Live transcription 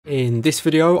In this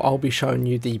video, I'll be showing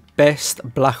you the best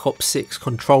Black Ops 6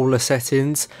 controller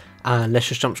settings, and let's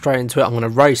just jump straight into it. I'm going to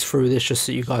race through this just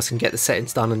so you guys can get the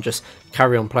settings done and just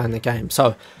carry on playing the game.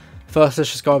 So first, let's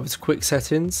just go over to quick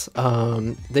settings.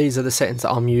 These are the settings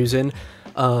that I'm using.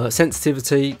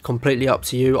 Sensitivity, completely up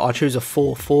to you. I choose a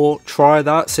 4.4. Try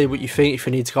that, see what you think. If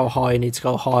you need to go higher, you need to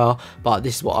go higher, but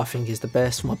this is what I think is the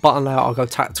best. For my button layout, I'll go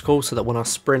tactical, so that when I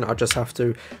sprint I just have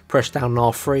to press down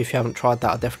R3. If you haven't tried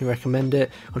that, I definitely recommend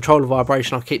it. Controller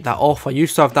vibration, I'll keep that off. I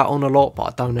used to have that on a lot, but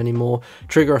I don't anymore.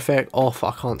 Trigger effect off,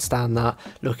 I can't stand that.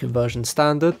 Look inversion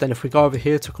standard. Then if we go over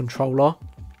here to controller,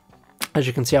 as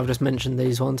you can see, I've just mentioned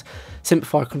these ones.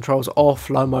 Simplify controls off,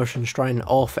 low motion strain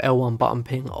off, L1 button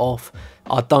ping off.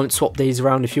 I don't swap these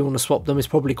around. If you want to swap them, it's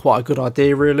probably quite a good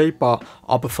idea really, but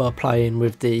I prefer playing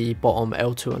with the bottom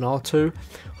L2 and R2.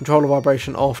 Controller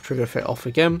vibration off, trigger effect off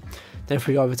again. Then if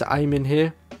we go over to aiming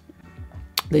here,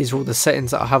 these are all the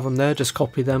settings that I have on there. Just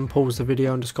copy them, pause the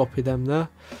video and just copy them there.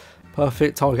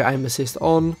 Perfect. Target aim assist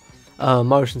on,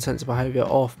 motion sensor behavior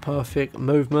off, perfect.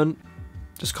 Movement,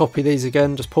 just copy these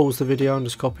again, just pause the video and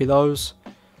just copy those.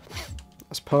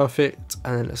 That's perfect.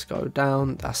 And then let's go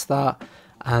down, that's that.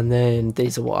 And then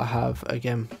these are what I have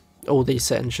again, all these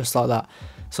settings just like that.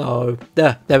 So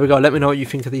there we go. Let me know what you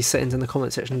think of these settings in the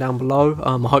comment section down below.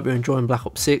 I hope you're enjoying Black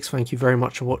Ops 6. Thank you very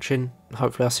much for watching.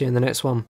 Hopefully I'll see you in the next one.